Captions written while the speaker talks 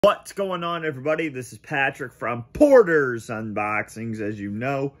What's going on, everybody? This is Patrick from Porter's Unboxings, as you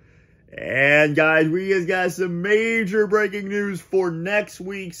know. And guys, we just got some major breaking news for next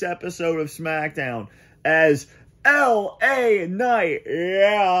week's episode of SmackDown, as LA Knight,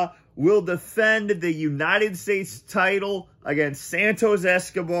 will defend the United States title against Santos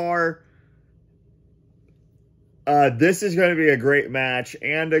Escobar. This is going to be a great match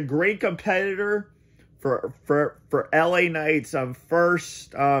and a great competitor for LA Knight's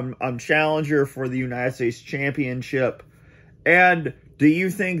first challenger for the United States Championship. And do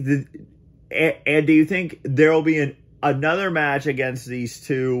you think there will be another match against these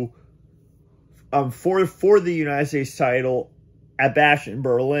two for the United States title at Bash in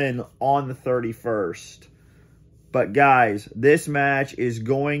Berlin on the 31st? But guys, this match is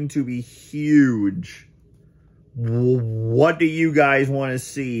going to be huge. What do you guys want to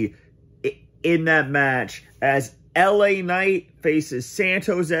see in that match as LA Knight faces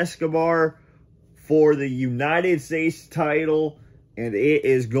Santos Escobar for the United States title? And it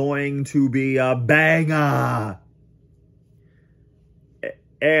is going to be a banger.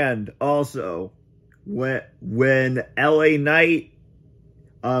 And also, when LA Knight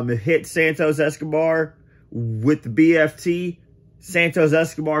hit Santos Escobar with the BFT, Santos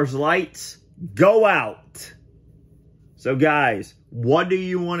Escobar's lights go out. So guys, what do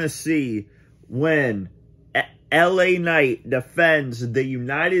you want to see when LA Knight defends the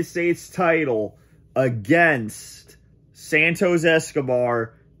United States title against Santos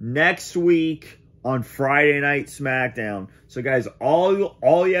Escobar next week on Friday Night SmackDown? So guys, all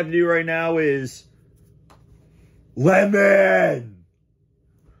you have to do right now is lemon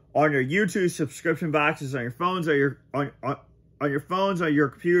on your YouTube subscription boxes, on your phones, on your phones, on your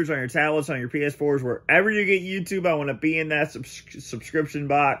computers, on your tablets, on your PS4s, wherever you get YouTube. I want to be in that subscription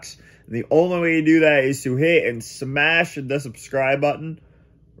box. And the only way to do that is to hit and smash the subscribe button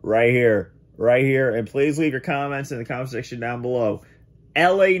right here. Right here. And please leave your comments in the comment section down below.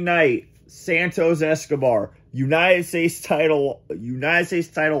 LA Knight, Santos Escobar, United States title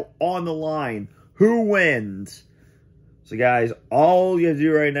on the line. Who wins? So guys, all you have to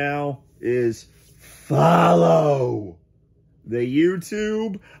do right now is follow the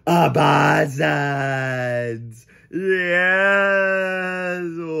YouTube buttons. Yes,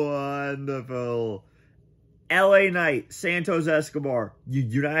 wonderful. LA Knight, Santos Escobar,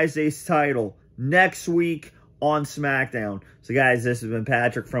 United States title next week on SmackDown. So guys, this has been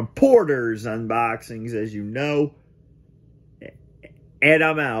Patrick from Porter's Unboxings, as you know. And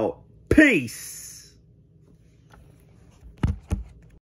I'm out. Peace.